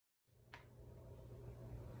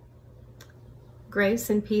Grace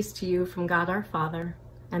and peace to you from God our Father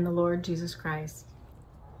and the Lord Jesus Christ.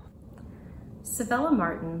 Savella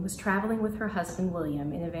Martin was traveling with her husband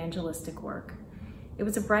William in evangelistic work. It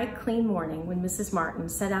was a bright, clean morning when Mrs. Martin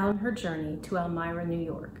set out on her journey to Elmira, New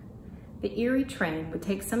York. The Erie train would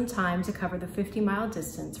take some time to cover the 50-mile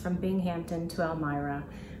distance from Binghamton to Elmira,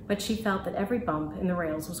 but she felt that every bump in the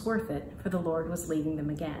rails was worth it, for the Lord was leading them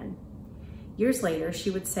again. Years later, she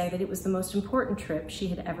would say that it was the most important trip she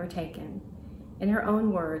had ever taken. In her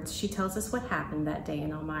own words, she tells us what happened that day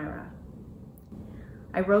in Elmira.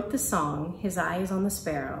 I wrote the song, His Eye is on the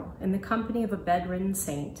Sparrow, in the company of a bedridden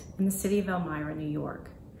saint in the city of Elmira, New York.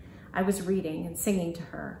 I was reading and singing to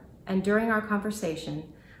her, and during our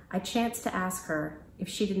conversation, I chanced to ask her if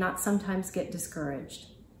she did not sometimes get discouraged.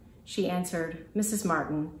 She answered, "Mrs.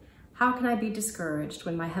 Martin, how can I be discouraged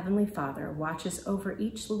when my Heavenly Father watches over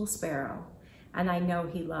each little sparrow, and I know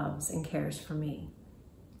He loves and cares for me?"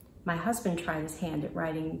 My husband tried his hand at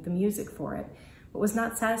writing the music for it, but was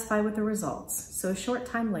not satisfied with the results, so a short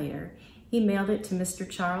time later, he mailed it to Mr.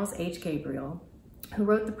 Charles H. Gabriel, who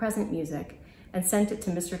wrote the present music, and sent it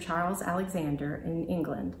to Mr. Charles Alexander in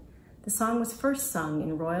England. The song was first sung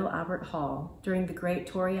in Royal Albert Hall during the Great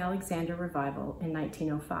Tory Alexander Revival in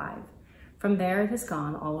 1905. From there, it has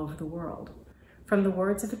gone all over the world. From the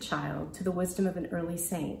words of a child to the wisdom of an early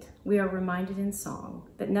saint, we are reminded in song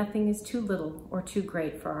that nothing is too little or too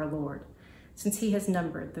great for our Lord, since He has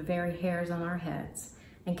numbered the very hairs on our heads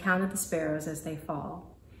and counted the sparrows as they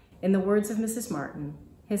fall. In the words of Mrs. Martin,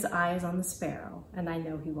 His eye is on the sparrow, and I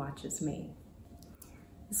know He watches me.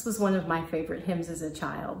 This was one of my favorite hymns as a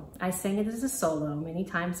child. I sang it as a solo many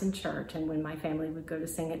times in church and when my family would go to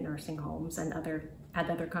sing at nursing homes and at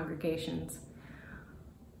other congregations.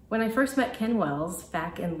 When I first met Ken Wells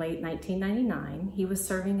back in late 1999, he was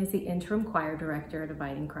serving as the interim choir director at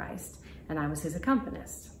Abiding Christ, and I was his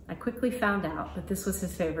accompanist. I quickly found out that this was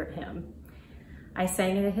his favorite hymn. I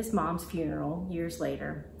sang it at his mom's funeral years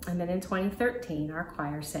later, and then in 2013, our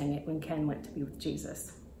choir sang it when Ken went to be with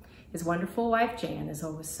Jesus. His wonderful wife, Jan, is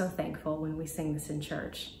always so thankful when we sing this in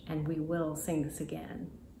church, and we will sing this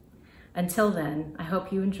again. Until then, I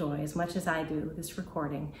hope you enjoy as much as I do this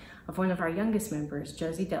recording of one of our youngest members,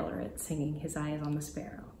 Josie Delorit, singing His Eye is on the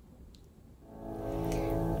Sparrow.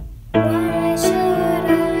 Why should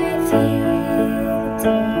I feel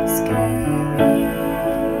discouraged?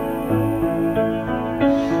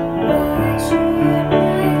 Why should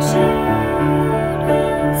my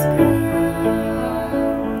shadows come?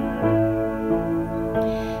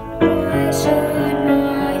 Why should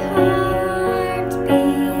my heart be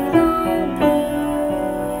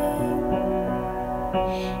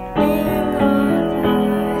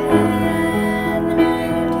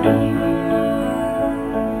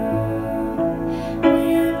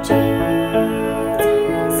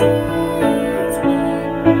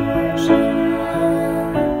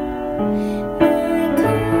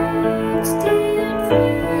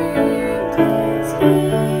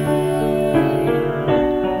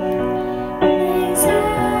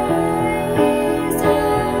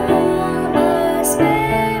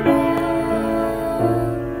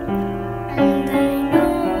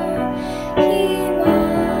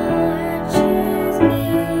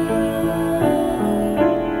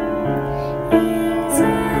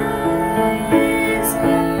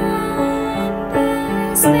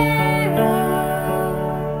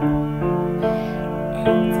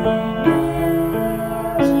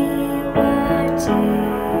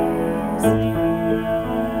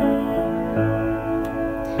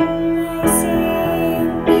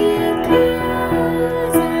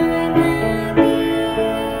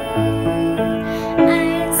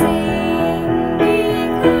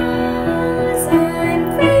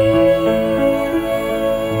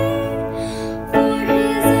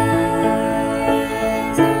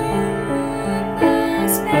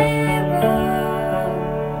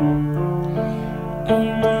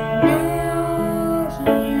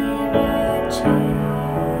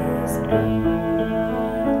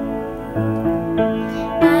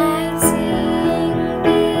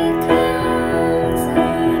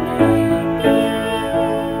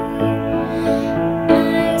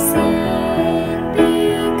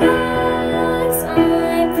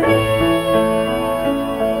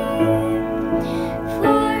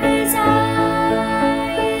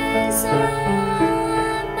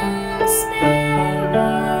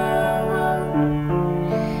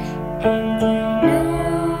and